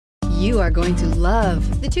You are going to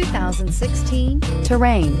love the 2016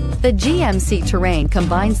 Terrain. The GMC Terrain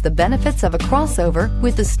combines the benefits of a crossover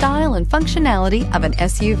with the style and functionality of an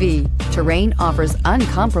SUV. Terrain offers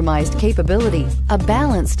uncompromised capability, a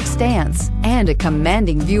balanced stance, and a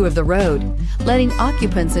commanding view of the road, letting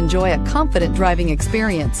occupants enjoy a confident driving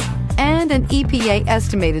experience. And an EPA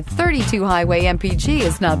estimated 32 highway MPG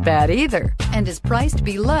is not bad either, and is priced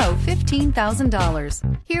below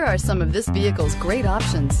 $15,000. Here are some of this vehicle's great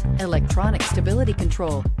options: electronic stability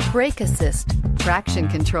control, brake assist, traction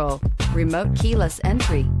control, remote keyless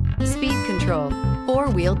entry, speed control,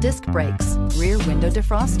 four-wheel disc brakes, rear window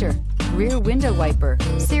defroster, rear window wiper,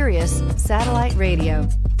 Sirius satellite radio,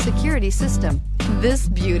 security system. This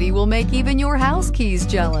beauty will make even your house keys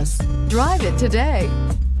jealous. Drive it today.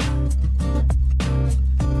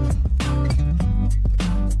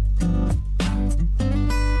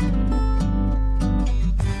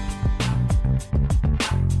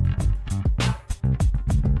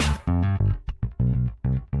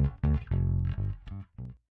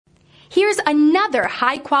 Here's another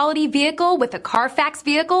high-quality vehicle with a Carfax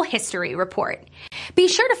Vehicle History Report. Be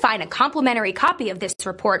sure to find a complimentary copy of this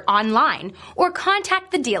report online or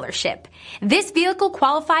contact the dealership. This vehicle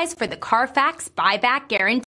qualifies for the Carfax Buyback Guarantee.